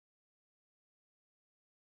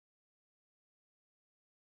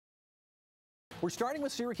We're starting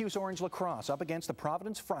with Syracuse Orange lacrosse up against the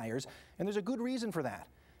Providence Friars, and there's a good reason for that.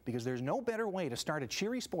 Because there's no better way to start a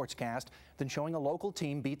cheery sportscast than showing a local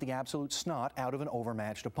team beat the absolute snot out of an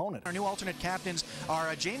overmatched opponent. Our new alternate captains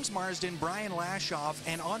are James Marsden, Brian Lashoff,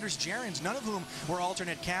 and Anders Gerrans, none of whom were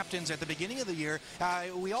alternate captains at the beginning of the year.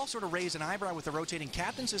 We all sort of raised an eyebrow with the rotating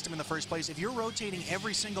captain system in the first place. If you're rotating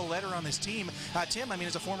every single letter on this team, Tim, I mean,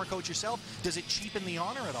 as a former coach yourself, does it cheapen the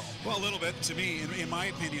honor at all? Well, a little bit. To me, in my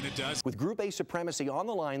opinion, it does. With Group A supremacy on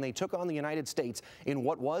the line, they took on the United States in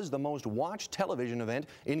what was the most watched television event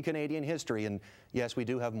in Canadian history. And yes, we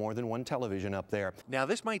do have more than one television up there. Now,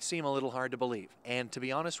 this might seem a little hard to believe, and to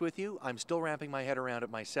be honest with you, I'm still wrapping my head around it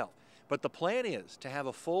myself. But the plan is to have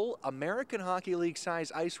a full American Hockey League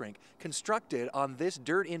size ice rink constructed on this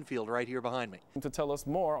dirt infield right here behind me. To tell us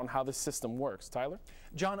more on how this system works, Tyler?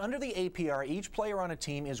 John, under the APR, each player on a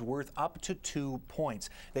team is worth up to 2 points.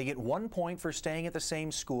 They get 1 point for staying at the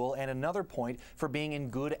same school and another point for being in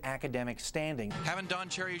good academic standing. Having Don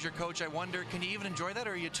Cherry as your coach, I wonder, can you even enjoy that,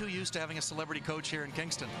 or are you too used to having a celebrity coach here in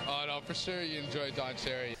Kingston? Oh, no, for sure you enjoy Don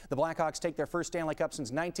Cherry. The Blackhawks take their first Stanley Cup since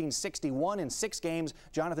 1961 in 6 games.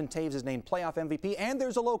 Jonathan Toews is named playoff MVP, and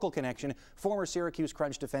there's a local connection. Former Syracuse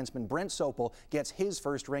Crunch defenseman Brent Sopel gets his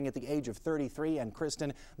first ring at the age of 33, and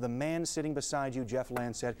Kristen, the man sitting beside you, Jeff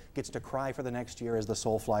Lansett, gets to cry for the next year as the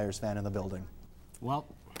sole Flyers fan in the building. Well,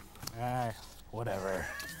 whatever.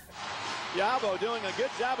 Yabo doing a good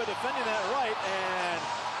job of defending that right, and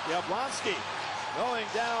Yablonski going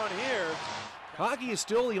down here. Hockey is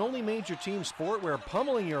still the only major team sport where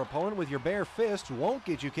pummeling your opponent with your bare fists won't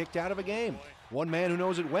get you kicked out of a game. One man who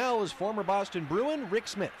knows it well is former Boston Bruin Rick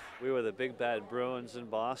Smith. We were the big bad Bruins in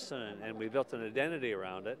Boston, and we built an identity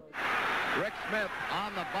around it. Rick Smith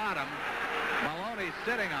on the bottom. Maloney's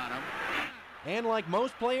sitting on him. And like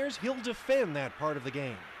most players, he'll defend that part of the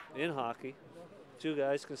game. In hockey, 2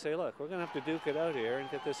 guys can say, look, we're going to have to duke it out here and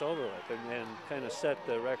get this over with and kind of set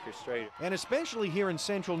the record straight. And especially here in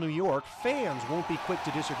central New York, fans won't be quick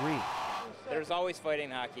to disagree. There's always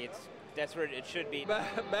fighting in hockey. That's where it should be.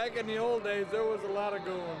 Back in the old days, there was a lot of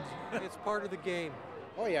goons. It's part of the game.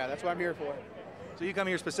 Oh yeah, that's what I'm here for. So you come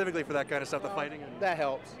here specifically for that kind of stuff, the fighting? That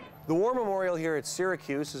helps. The War Memorial here at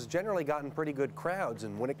Syracuse has generally gotten pretty good crowds,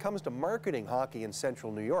 and when it comes to marketing hockey in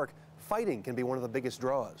central New York, fighting can be one of the biggest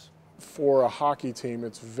draws. For a hockey team,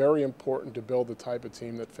 it's very important to build the type of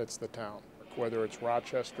team that fits the town, whether it's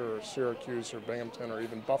Rochester or Syracuse or Binghamton or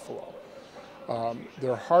even Buffalo.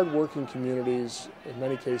 They're hard-working communities, in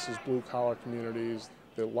many cases blue-collar communities,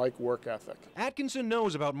 that like work ethic. Atkinson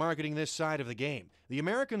knows about marketing this side of the game. The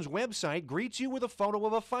American's website greets you with a photo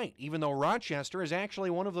of a fight, even though Rochester is actually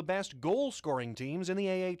one of the best goal-scoring teams in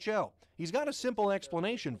the AHL. He's got a simple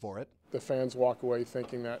explanation for it. The fans walk away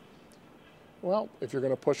thinking that, well, if you're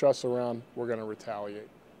going to push us around, we're going to retaliate.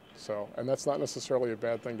 And that's not necessarily a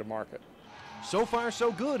bad thing to market. So far,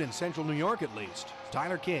 so good in central New York, at least.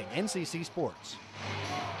 Tyler King, NCC Sports.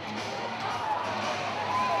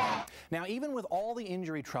 Now, even with all the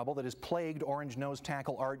injury trouble that has plagued Orange nose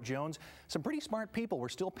tackle Art Jones, some pretty smart people were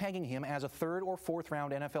still pegging him as a 3rd or 4th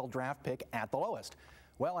round NFL draft pick at the lowest.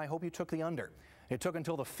 Well, I hope you took the under. It took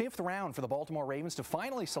until the 5th round for the Baltimore Ravens to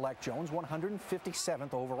finally select Jones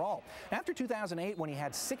 157th overall. After 2008, when he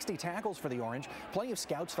had 60 tackles for the Orange, plenty of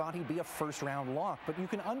scouts thought he'd be a 1st-round lock, but you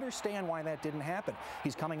can understand why that didn't happen.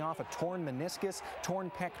 He's coming off a torn meniscus, torn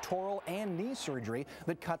pectoral, and knee surgery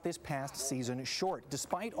that cut this past season short.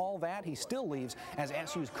 Despite all that, he still leaves as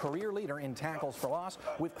SU's career leader in tackles for loss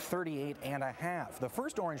with 38.5. The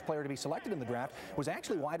first Orange player to be selected in the draft was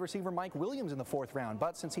actually wide receiver Mike Williams in the 4th round,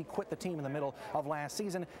 but since he quit the team in the middle of last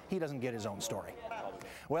season, he doesn't get his own story.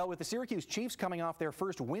 Well, with the Syracuse Chiefs coming off their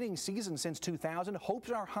first winning season since 2000, hopes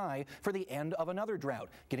are high for the end of another drought,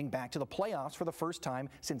 getting back to the playoffs for the first time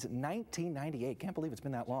since 1998. Can't believe it's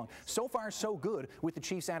been that long. So far, so good, with the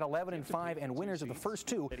Chiefs at 11-5 and winners of the first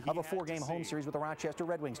 2 of a 4-game home series with the Rochester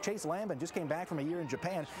Red Wings. Chase Lambin just came back from a year in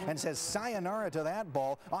Japan and says sayonara to that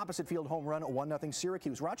ball. Opposite field home run, 1-0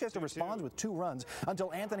 Syracuse. Rochester responds with 2 runs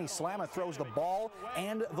until Anthony Slama throws the ball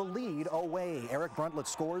and the lead away. Eric Bruntlett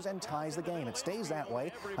scores and ties the game. It stays that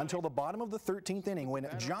way until the bottom of the 13th inning when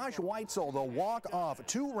Josh Weitzel, the walk-off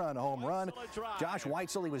 2-run home run. Josh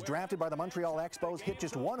Weitzel, he was drafted by the Montreal Expos, hit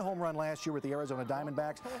just 1 home run last year with the Arizona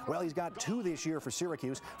Diamondbacks. Well, he's got 2 this year for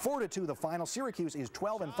Syracuse. 4-2 the final. Syracuse is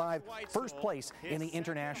 12-5, first place in the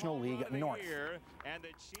International League North.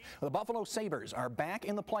 The Buffalo Sabres are back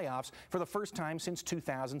in the playoffs for the first time since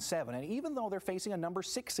 2007, and even though they're facing a number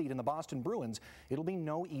 6 seed in the Boston Bruins, it'll be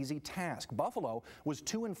no easy task. Buffalo was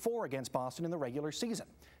 2-4 against Boston in the regular season.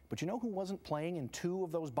 But you know who wasn't playing in 2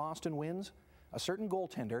 of those Boston wins? a certain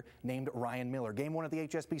goaltender named Ryan Miller. Game 1 at the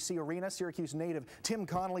HSBC Arena. Syracuse native Tim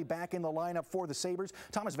Connolly back in the lineup for the Sabres.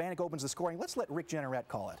 Thomas Vanek opens the scoring. Let's let Rick Jeanneret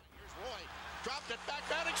call it. Here's Roy. Dropped it back.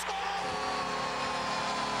 Vanek scored!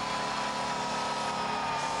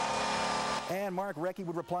 And Mark Recchi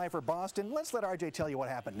would reply for Boston. Let's let RJ tell you what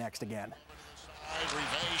happened next again.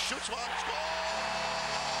 Rivet shoots one. Score!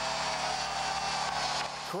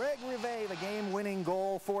 Craig Rivet, the game-winning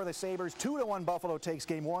goal for the Sabres. 2-1 Buffalo takes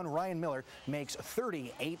game 1. Ryan Miller makes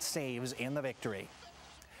 38 saves in the victory.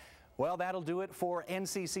 Well, that'll do it for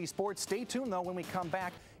NCC Sports. Stay tuned, though, when we come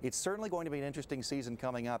back. It's certainly going to be an interesting season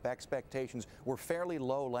coming up. Expectations were fairly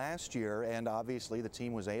low last year, and obviously the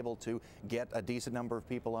team was able to get a decent number of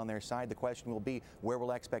people on their side. The question will be, where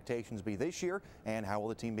will expectations be this year, and how will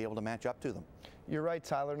the team be able to match up to them? You're right,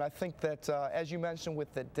 Tyler, and I think that, as you mentioned,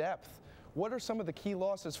 with the depth, what are some of the key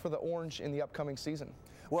losses for the Orange in the upcoming season?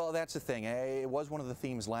 Well, that's the thing. It was one of the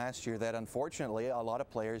themes last year that, unfortunately, a lot of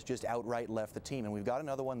players just outright left the team. And we've got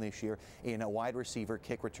another one this year in a wide receiver,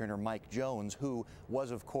 kick returner Mike Jones, who was,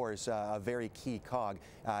 of course, a very key cog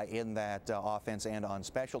in that offense and on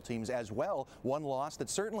special teams as well. One loss that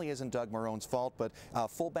certainly isn't Doug Marone's fault, but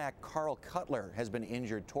fullback Carl Cutler has been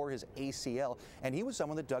injured, tore his ACL, and he was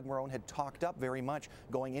someone that Doug Marone had talked up very much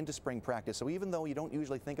going into spring practice. So even though you don't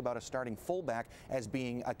usually think about a starting fullback as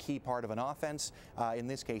being a key part of an offense, in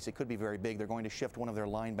this case it could be very big. They're going to shift one of their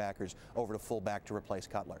linebackers over to fullback to replace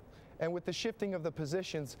Cutler. And with the shifting of the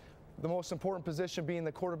positions, the most important position being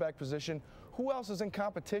the quarterback position, who else is in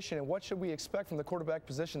competition and what should we expect from the quarterback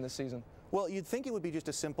position this season? Well, you'd think it would be just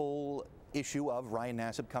a simple issue of Ryan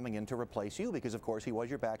Nassib coming in to replace you because, of course, he was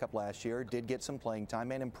your backup last year, did get some playing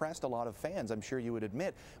time, and impressed a lot of fans, I'm sure you would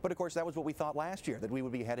admit. But, of course, that was what we thought last year, that we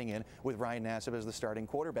would be heading in with Ryan Nassib as the starting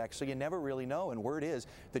quarterback. So you never really know, and word is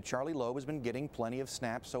that Charlie Loeb has been getting plenty of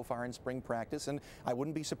snaps so far in spring practice, and I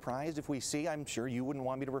wouldn't be surprised if we see, I'm sure you wouldn't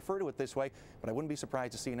want me to refer to it this way, but I wouldn't be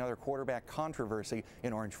surprised to see another quarterback controversy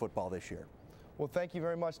in Orange football this year. Well, thank you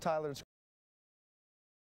very much, Tyler.